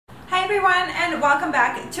everyone, and welcome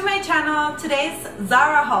back to my channel. Today's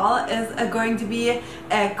Zara haul is going to be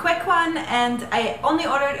a quick one, and I only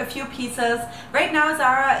ordered a few pieces. Right now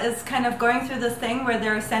Zara is kind of going through this thing where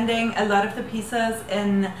they're sending a lot of the pieces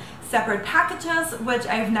in separate packages, which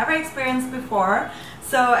I've never experienced before.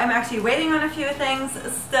 So I'm actually waiting on a few things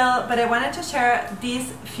still, but I wanted to share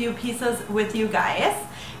these few pieces with you guys.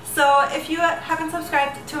 So if you haven't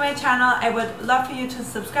subscribed to my channel, I would love for you to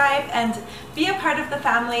subscribe and be a part of the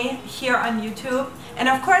family here on YouTube. And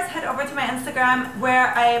of course, head over to my Instagram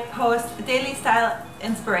where I post daily style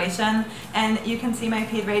inspiration, and you can see my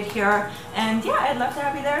feed right here. And yeah, I'd love to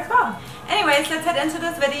have you there as well. Anyways, let's head into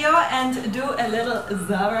this video and do a little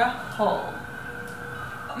Zara haul.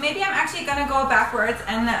 Maybe I'm actually gonna go backwards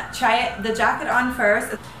and try the jacket on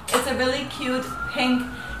first. It's a really cute pink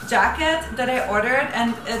jacket that I ordered,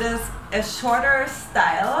 and it is a shorter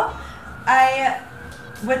style. I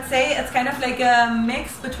would say it's kind of like a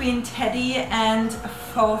mix between teddy and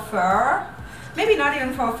faux fur. Maybe not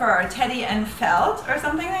even faux fur, teddy and felt or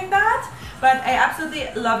something like that. But I absolutely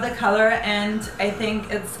love the color, and I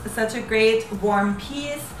think it's such a great warm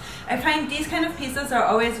piece. I find these kind of pieces are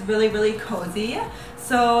always really cozy.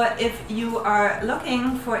 So if you are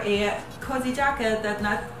looking for a cozy jacket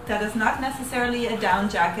that is not necessarily a down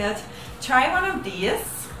jacket, try one of these.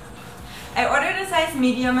 I ordered a size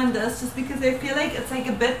medium in this just because I feel like it's like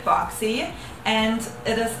a bit boxy, and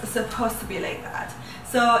it is supposed to be like that.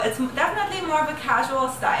 So it's definitely more of a casual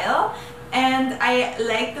style, and I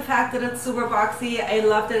like the fact that it's super boxy. I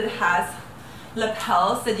love that it has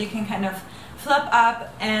lapels that you can kind of flip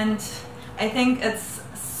up, and I think it's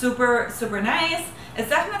super nice. It's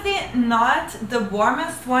definitely not the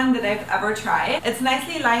warmest one that I've ever tried. It's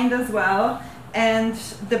nicely lined as well, and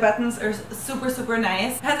the buttons are super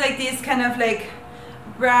nice. It has like these kind of like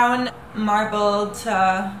brown marbled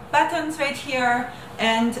buttons right here,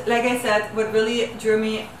 and like I said, what really drew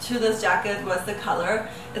me to this jacket was the color.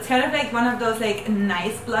 It's kind of like one of those like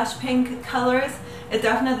nice blush pink colors. It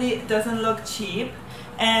definitely doesn't look cheap,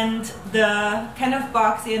 and the kind of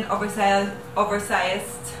boxy and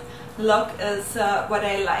oversized look is what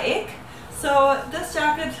I like. So this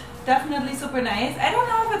jacket definitely super nice. I don't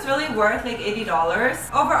know if it's really worth like $80.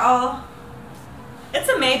 Overall, it's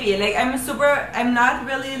a maybe. Like I'm not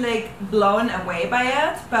really like blown away by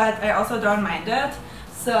it, but I also don't mind it.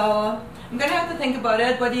 So I'm gonna have to think about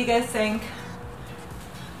it. What do you guys think?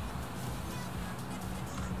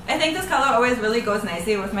 I think this color always really goes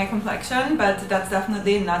nicely with my complexion, but that's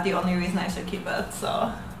definitely not the only reason I should keep it.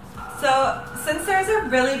 So since there's a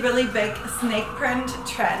really big snake print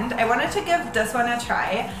trend, I wanted to give this one a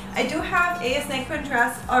try. I do have a snake print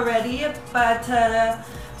dress already, but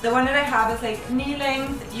the one that I have is like knee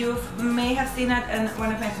length. You may have seen it in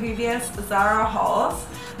one of my previous Zara hauls.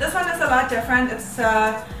 This one is a lot different. It's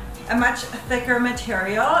a much thicker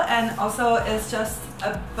material, and also is just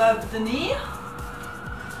above the knee.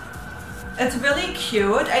 It's really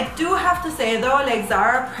cute. I do have to say though, like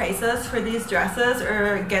Zara prices for these dresses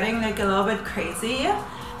are getting like a little bit crazy.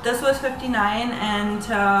 This was $59, and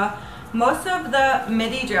most of the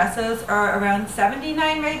midi dresses are around $79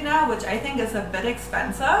 right now, which I think is a bit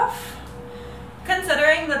expensive,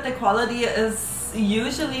 considering that the quality is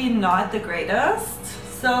usually not the greatest.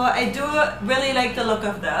 So I do really like the look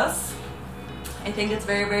of this. I think it's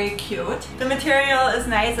very cute. The material is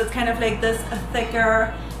nice. It's kind of like this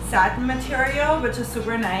thicker satin material, which is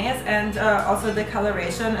super nice, and also the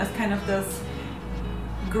coloration is kind of this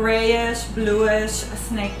grayish bluish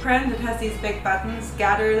snake print. It has these big buttons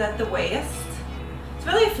gathered at the waist. It's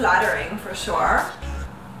really flattering for sure.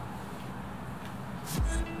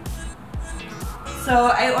 So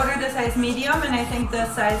I ordered a size medium, and I think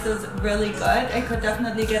this size is really good. I could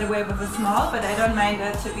definitely get away with a small, but I don't mind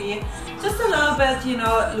it to be just a little bit, you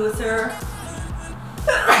know, looser.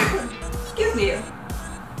 Excuse me.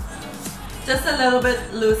 Just a little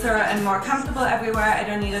bit looser and more comfortable everywhere. I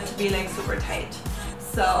don't need it to be like super tight.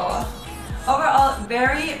 So overall,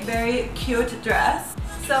 very cute dress.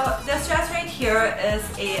 So this dress right here is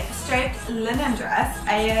a striped linen dress.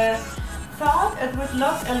 I thought it would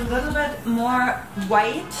look a little bit more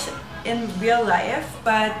white in real life,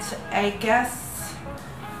 but I guess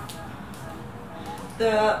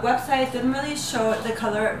the website didn't really show the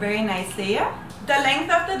color very nicely. The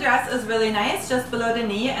length of the dress is really nice, just below the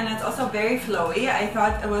knee, and it's also very flowy. I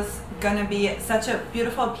thought it was gonna be such a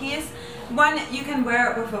beautiful piece. One you can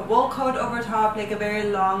wear with a wool coat over top, like a very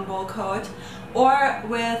long wool coat, or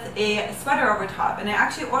with a sweater over top. And I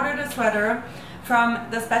actually ordered a sweater from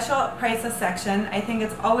the special prices section. I think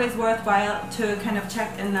it's always worthwhile to kind of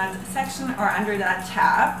check in that section or under that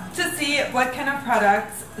tab to see what kind of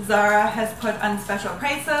products Zara has put on special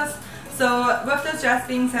prices. So with this dress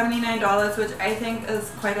being $79, which I think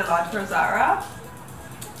is quite a lot for Zara,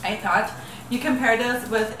 I thought you compare this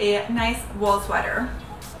with a nice wool sweater.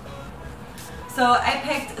 So I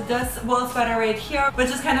picked this wool sweater right here, which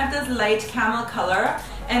is kind of this light camel color.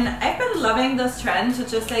 And I've been loving this trend to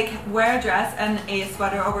just like wear a dress and a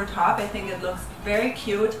sweater over top. I think it looks very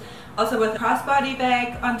cute. Also with a crossbody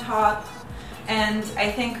bag on top. And I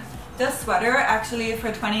think this sweater actually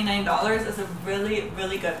for $29 is a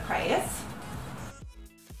really good price.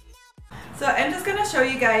 So I'm just gonna show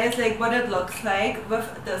you guys like what it looks like with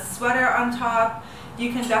the sweater on top.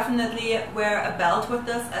 You can definitely wear a belt with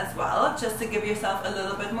this as well, just to give yourself a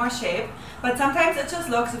little bit more shape. But sometimes it just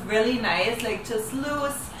looks really nice, like just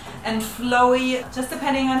loose and flowy, just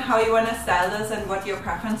depending on how you want to style this and what your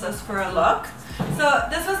preference is for a look. So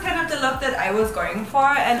this was kind of the look that I was going for,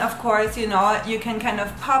 and of course, you know, you can kind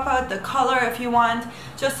of pop out the collar if you want,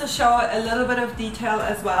 just to show a little bit of detail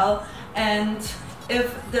as well. And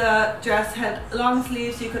if the dress had long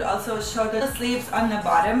sleeves, you could also show the sleeves on the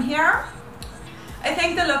bottom here. I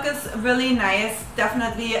think the look is really nice,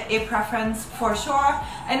 definitely a preference for sure.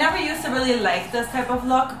 I never used to really like this type of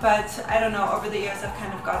look, but I don't know, over the years I've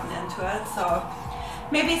kind of gotten into it, so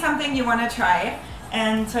maybe something you want to try.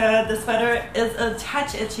 And the sweater is a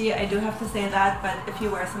touch itchy, I do have to say that, but if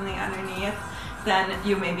you wear something underneath, then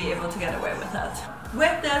you may be able to get away with it.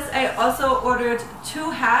 With this, I also ordered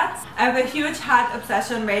 2 hats. I have a huge hat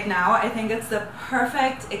obsession right now. I think it's the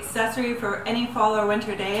perfect accessory for any fall or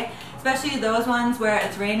winter day, especially those ones where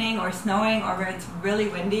it's raining or snowing or where it's really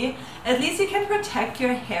windy. At least you can protect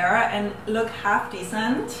your hair and look half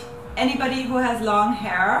decent. Anybody who has long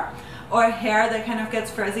hair or hair that kind of gets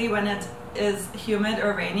frizzy when it is humid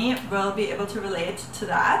or rainy will be able to relate to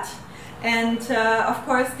that. And of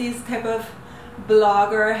course, these type of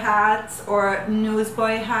blogger hats or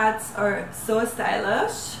newsboy hats are so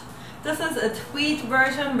stylish. This is a tweed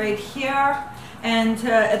version right here, and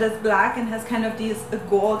it is black and has kind of these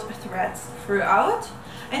gold threads throughout.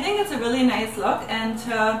 I think it's a really nice look, and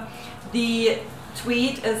the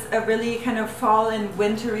tweed is a really kind of fall and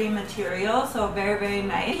wintry material, so very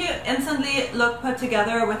nice. You instantly look put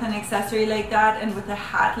together with an accessory like that and with a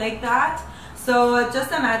hat like that. So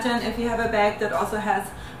just imagine if you have a bag that also has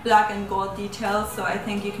black and gold details, so I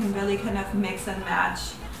think you can really kind of mix and match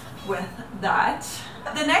with that.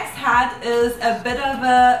 The next hat is a bit of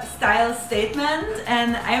a style statement,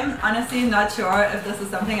 and I'm honestly not sure if this is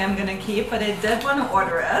something I'm gonna keep, but I did want to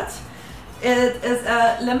order it. It is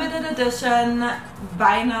a limited edition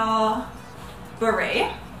vinyl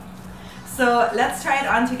beret. So let's try it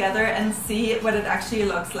on together and see what it actually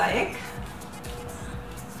looks like.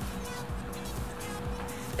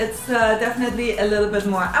 It's definitely a little bit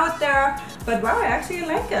more out there, but wow, I actually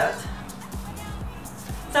like it.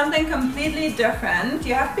 Something completely different.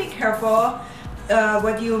 You have to be careful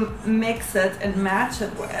what you mix it and match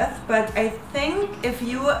it with, but I think if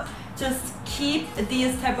you just keep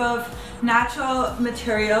these type of natural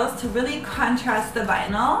materials to really contrast the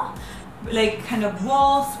vinyl, like kind of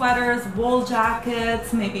wool sweaters, wool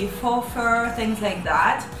jackets, maybe faux fur, things like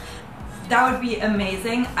that, that would be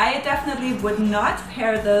amazing. I definitely would not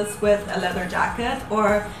pair this with a leather jacket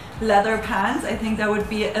or leather pants. I think that would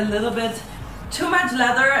be a little bit too much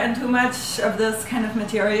leather and too much of this kind of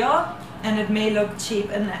material, and it may look cheap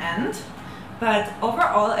in the end. But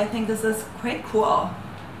overall, I think this is quite cool.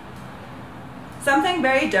 Something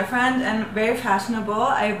very different and very fashionable.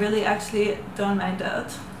 I really actually don't mind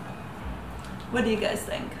it. What do you guys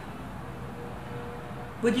think?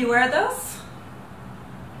 Would you wear this?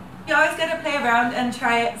 You always get to play around and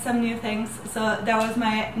try some new things, so that was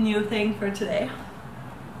my new thing for today.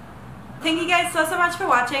 Thank you guys so much for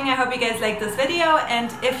watching. I hope you guys liked this video,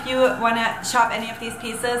 and if you want to shop any of these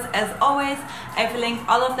pieces, as always, I've linked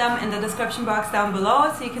all of them in the description box down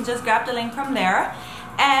below, so you can just grab the link from there,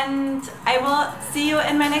 and I will see you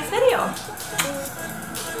in my next video.